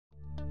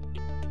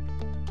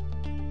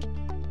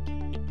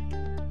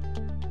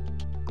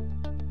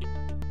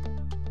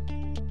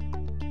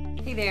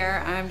Hey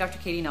there, I'm Dr.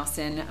 Katy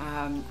Nelson.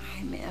 I'm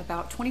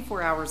about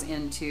 24 hours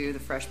into the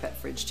Freshpet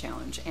Fridge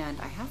Challenge,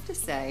 and I have to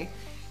say,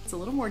 it's a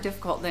little more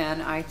difficult than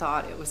I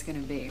thought it was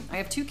going to be. I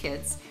have 2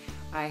 kids,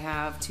 I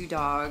have 2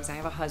 dogs, I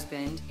have a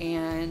husband,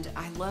 and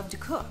I love to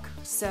cook.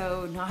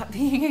 So not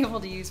being able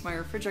to use my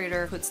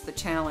refrigerator puts the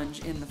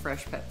challenge in the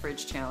Freshpet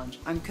Fridge Challenge.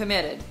 I'm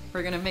committed.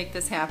 We're going to make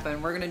this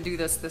happen. We're going to do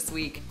this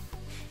week.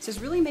 So it's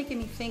really making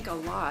me think a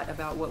lot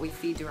about what we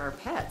feed to our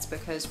pets,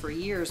 because for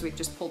years we've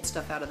just pulled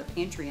stuff out of the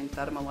pantry and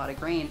fed them a lot of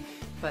grain,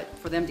 but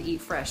for them to eat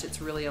fresh, it's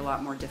really a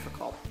lot more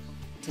difficult.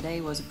 Today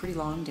was a pretty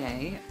long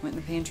day. Went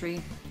in the pantry,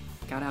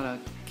 got out a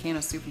can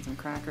of soup and some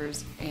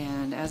crackers,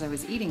 and as I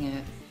was eating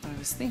it, I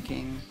was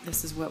thinking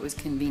this is what was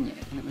convenient,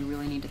 and that we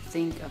really need to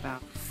think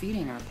about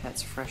feeding our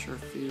pets fresher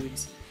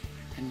foods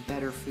and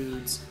better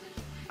foods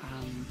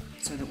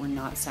so that we're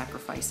not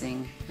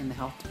sacrificing in the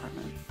health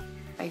department.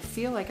 I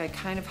feel like I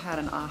kind of had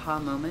an aha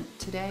moment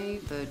today.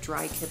 The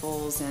dry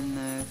kibbles and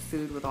the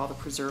food with all the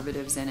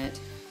preservatives in it,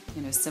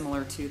 you know,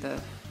 similar to the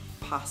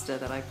pasta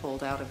that I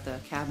pulled out of the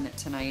cabinet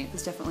tonight,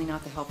 is definitely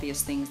not the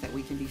healthiest things that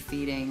we can be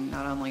feeding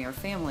not only our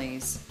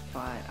families,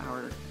 but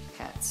our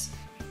pets.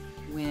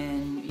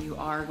 When you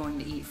are going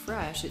to eat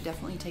fresh, it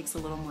definitely takes a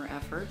little more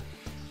effort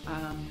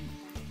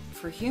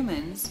for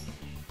humans,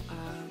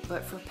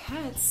 but for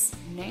pets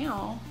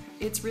now,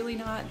 it's really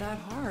not that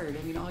hard.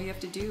 I mean, all you have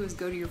to do is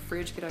go to your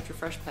fridge, get out your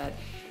Freshpet,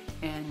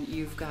 and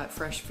you've got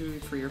fresh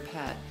food for your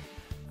pet.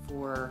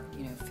 For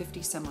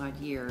 50 some odd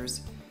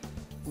years,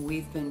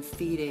 we've been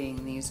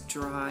feeding these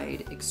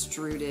dried,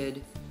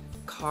 extruded,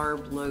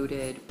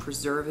 carb-loaded,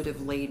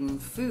 preservative-laden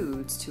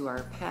foods to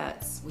our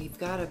pets. We've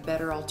got a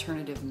better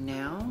alternative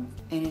now,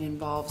 and it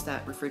involves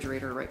that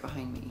refrigerator right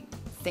behind me.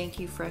 Thank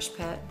you,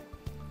 Freshpet,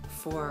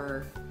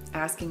 for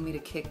asking me to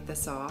kick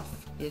this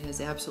off. It has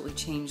absolutely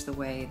changed the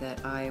way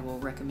that I will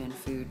recommend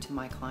food to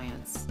my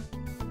clients.